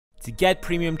To get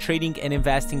premium trading and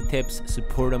investing tips,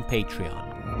 support on Patreon.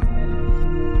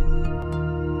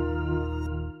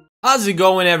 How's it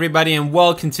going, everybody, and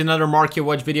welcome to another Market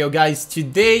Watch video. Guys,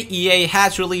 today EA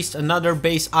has released another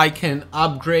base icon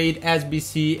upgrade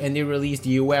SBC, and they released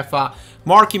the UEFA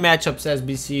Marquee Matchups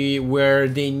SBC, where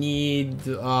they need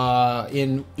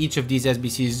in each of these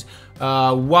SBCs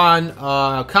one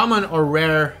common or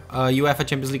rare UEFA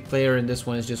Champions League player, and this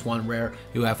one is just one rare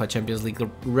UEFA Champions League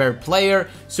rare player.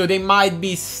 So they might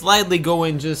be slightly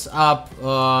going just up,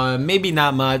 maybe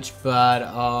not much, but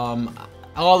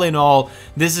all in all,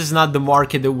 this is not the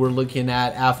market that we're looking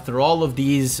at after all of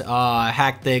these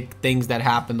hectic things that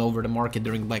happened over the market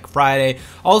during Black Friday.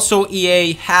 Also,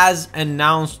 EA has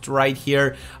announced right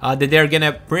here that they're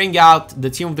gonna bring out the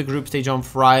team of the group stage on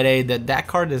Friday. That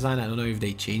card design, I don't know if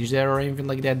they changed that or anything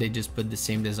like that. They just put the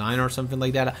same design or something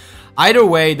like that. Either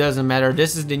way, it doesn't matter.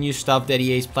 This is the new stuff that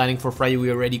EA is planning for Friday. We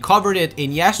already covered it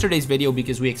in yesterday's video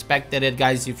because we expected it.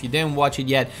 Guys, if you didn't watch it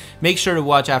yet, make sure to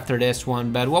watch after this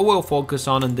one. But what we'll focus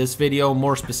on in this video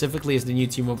more specifically is the new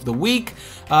team of the week,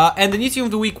 and the new team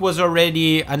of the week was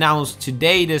already announced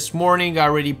today, this morning. I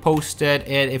already posted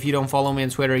it. If you don't follow me on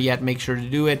Twitter yet, make sure to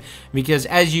do it, because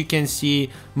as you can see,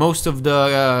 most of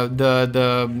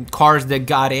the cards that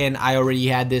got in, I already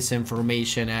had this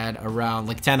information at around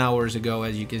like 10 hours ago,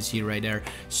 as you can see right there.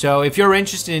 So if you're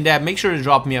interested in that, make sure to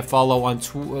drop me a follow on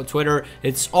Twitter.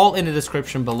 It's all in the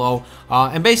description below.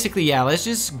 And basically, yeah, let's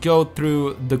just go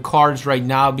through the cards right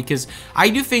now, because I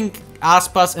do think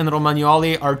Aspas and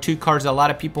Romagnoli are two cards a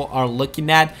lot of people are looking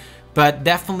at, but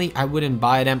definitely I wouldn't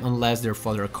buy them unless they're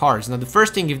fodder cards. Now, the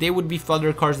first thing, if they would be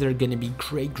fodder cards, they're going to be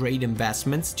great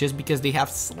investments, just because they have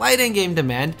slight in-game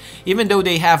demand, even though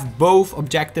they have both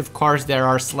objective cards that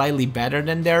are slightly better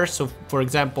than theirs. So, for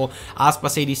example,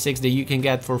 Aspas 86 that you can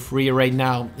get for free right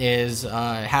now is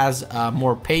has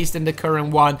more pace than the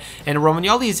current one, and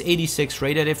Romagnoli is 86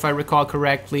 rated, if I recall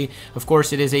correctly. Of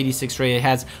course, it is 86 rated. It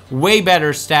has way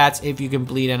better stats if you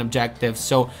complete an objective.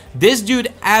 So, this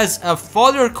dude as a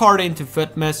fodder card into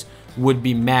Fitness would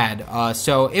be mad.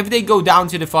 So if they go down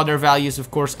to the fodder values, of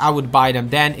course I would buy them.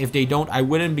 Then if they don't, I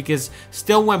wouldn't, because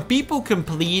still, when people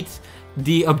complete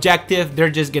the objective, they're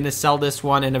just gonna sell this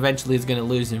one, and eventually it's gonna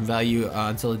lose in value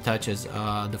until it touches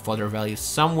the fodder value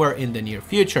somewhere in the near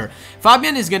future.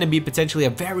 Fabian is gonna be potentially a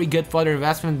very good fodder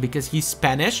investment because he's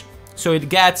Spanish. So it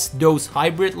gets those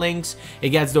hybrid links, it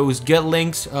gets those good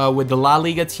links with the La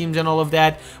Liga teams and all of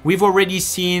that. We've already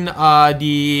seen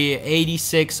the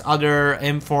 86 other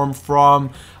inform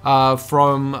from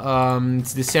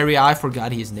the Serie A. I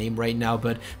forgot his name right now,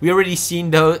 but we already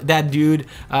seen that dude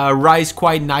rise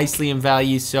quite nicely in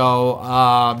value. So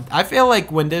I feel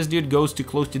like when this dude goes to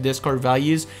close to discard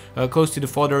values, close to the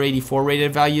fodder 84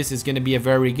 rated values, is going to be a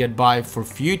very good buy for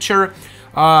future.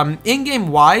 In-game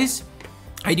wise,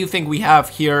 I do think we have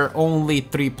here only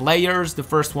 3 players. The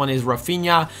first one is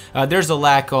Rafinha. There's a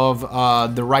lack of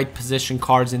the right position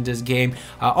cards in this game.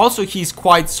 Also, he's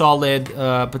quite solid,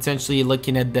 potentially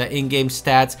looking at the in-game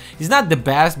stats. He's not the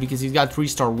best because he's got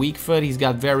 3-star weak foot. He's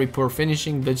got very poor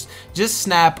finishing, but just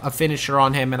snap a finisher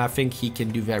on him and I think he can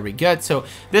do very good. So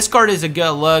this card is a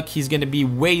good look. He's going to be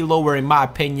way lower, in my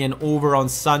opinion, over on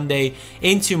Sunday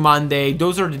into Monday.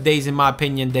 Those are the days, in my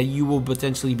opinion, that you will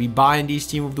potentially be buying these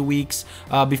team of the weeks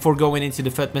before going into the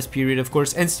Fitness period, of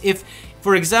course. And if,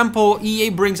 for example, EA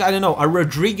brings, I don't know, a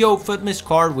Rodrigo Fitness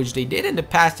card, which they did in the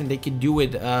past, and they could do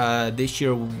it this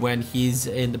year when he's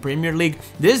in the Premier League,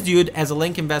 this dude as a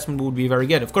link investment would be very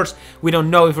good. Of course, we don't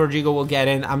know if Rodrigo will get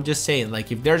in. I'm just saying,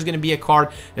 like, if there's going to be a card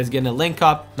that's going to link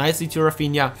up nicely to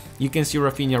Rafinha, you can see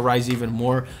Rafinha rise even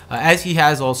more, as he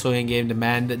has also in-game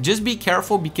demand. Just be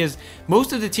careful, because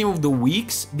most of the team of the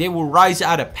weeks, they will rise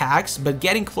out of packs, but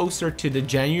getting closer to the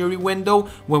January window,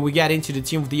 when we get into the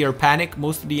team of the year panic,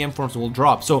 most of the informs will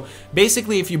drop. So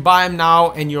basically, if you buy him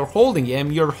now and you're holding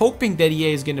him, you're hoping that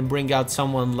EA is going to bring out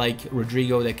someone like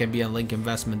Rodrigo that can be a link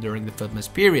investment during the Fitness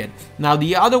period. Now,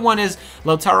 the other one is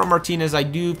Lautaro Martinez. I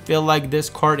do feel like this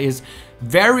card is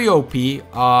very OP.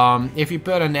 If you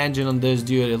put an engine on this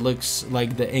dude, it looks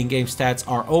like the in-game stats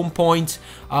are on point.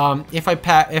 If I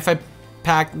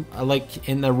pack like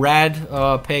in the red,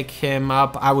 pick him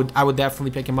up, I would definitely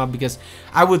pick him up, because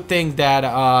I would think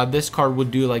that this card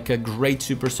would do like a great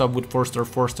super sub with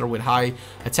 4-star with high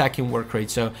attacking work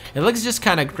rate. So it looks just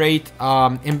kind of great.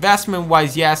 Investment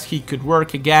wise, yes, he could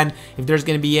work again if there's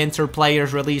going to be Inter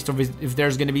players released, or if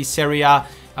there's going to be Serie A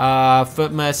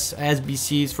Fitness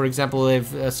SBCs, for example.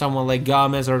 If someone like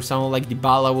Gomez or someone like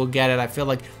Dybala will get it, I feel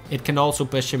like it can also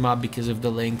push him up because of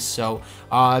the links. So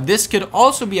this could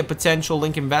also be a potential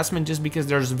link investment, just because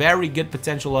there's very good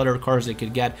potential other cards that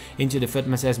could get into the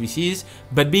Fitness SBCs.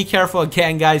 But be careful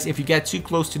again, guys. If you get too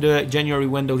close to the January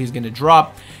window, he's going to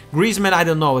drop. Griezmann, I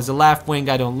don't know, as a left wing,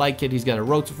 I don't like it. He's got a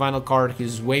road to final card.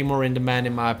 He's way more in demand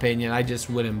in my opinion. I just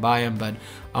wouldn't buy him. But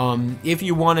if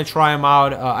you want to try him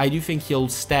out, I do think he'll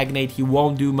stagnate. He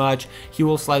won't do much. He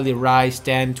will slightly rise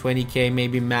 10, 20k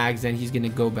maybe max, then he's going to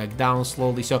go back down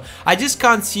slowly. So I just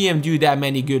can't see him do that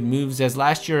many good moves, as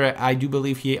last year I do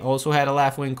believe he also had a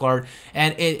left wing card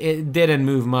and it didn't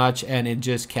move much, and it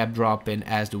just kept dropping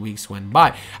as the weeks went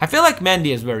by. I feel like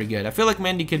Mendy is very good. I feel like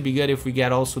Mendy could be good if we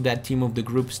get also that team of the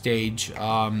group stage, De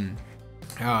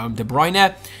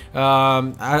Bruyne.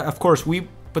 Of course, we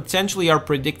potentially are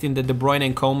predicting that De Bruyne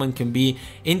and Coleman can be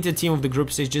into team of the group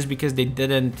stage, just because they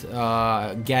didn't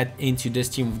get into this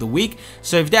team of the week.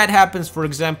 So if that happens, for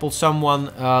example, someone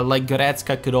like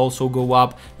Goretzka could also go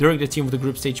up during the team of the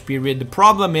group stage period. The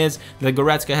problem is that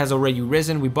Goretzka has already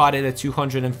risen. We bought it at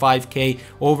 205k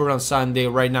over on Sunday.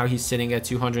 Right now he's sitting at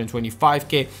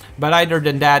 225k. But other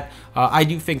than that, I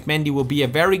do think Mendy will be a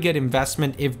very good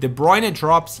investment. If De Bruyne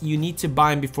drops, you need to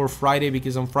buy him before Friday,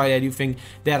 because on Friday I do think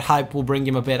that hype will bring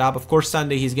him a bit up. Of course,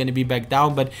 Sunday he's going to be back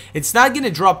down, but it's not going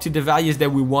to drop to the values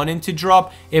that we want him to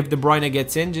drop if De Bruyne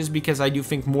gets in, just because I do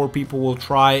think more people will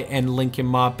try and link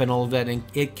him up and all of that, and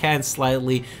it can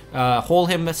slightly hold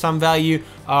him some value.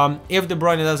 If De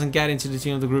Bruyne doesn't get into the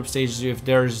team of the group stage, if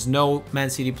there's no Man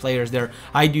City players there,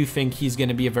 I do think he's going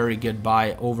to be a very good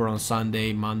buy over on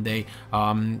Sunday, Monday,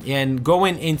 and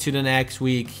going into the next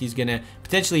week, he's going to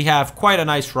potentially have quite a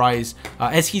nice rise.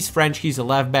 As he's French, he's a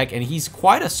left back, and he's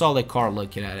quite a solid card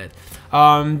looking at it.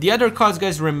 The other cards,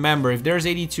 guys, remember, if there's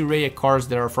 82 rated cards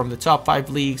that are from the top 5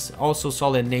 leagues, also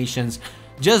solid nations,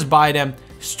 just buy them.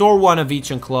 Store one of each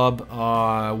in club,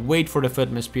 wait for the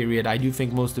fitness period. I do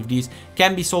think most of these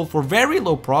can be sold for very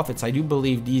low profits. I do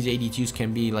believe these 82s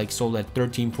can be like sold at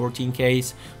 13,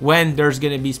 14Ks when there's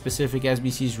going to be specific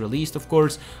SBCs released, of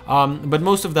course. But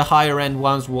most of the higher end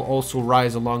ones will also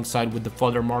rise alongside with the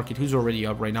fodder market, who's already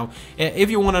up right now. If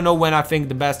you want to know when I think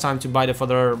the best time to buy the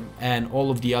fodder and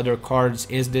all of the other cards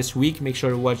is this week, make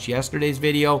sure to watch yesterday's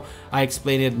video. I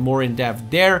explained it more in depth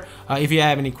there. If you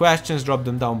have any questions, drop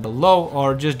them down below,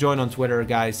 or just join on Twitter,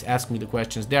 guys. Ask me the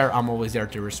questions there. I'm always there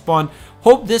to respond.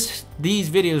 Hope these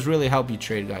videos really help you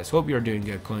trade, guys. Hope you're doing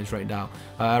good coins right now.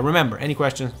 Remember, any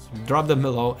questions, drop them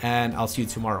below, and I'll see you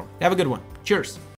tomorrow. Have a good one. Cheers.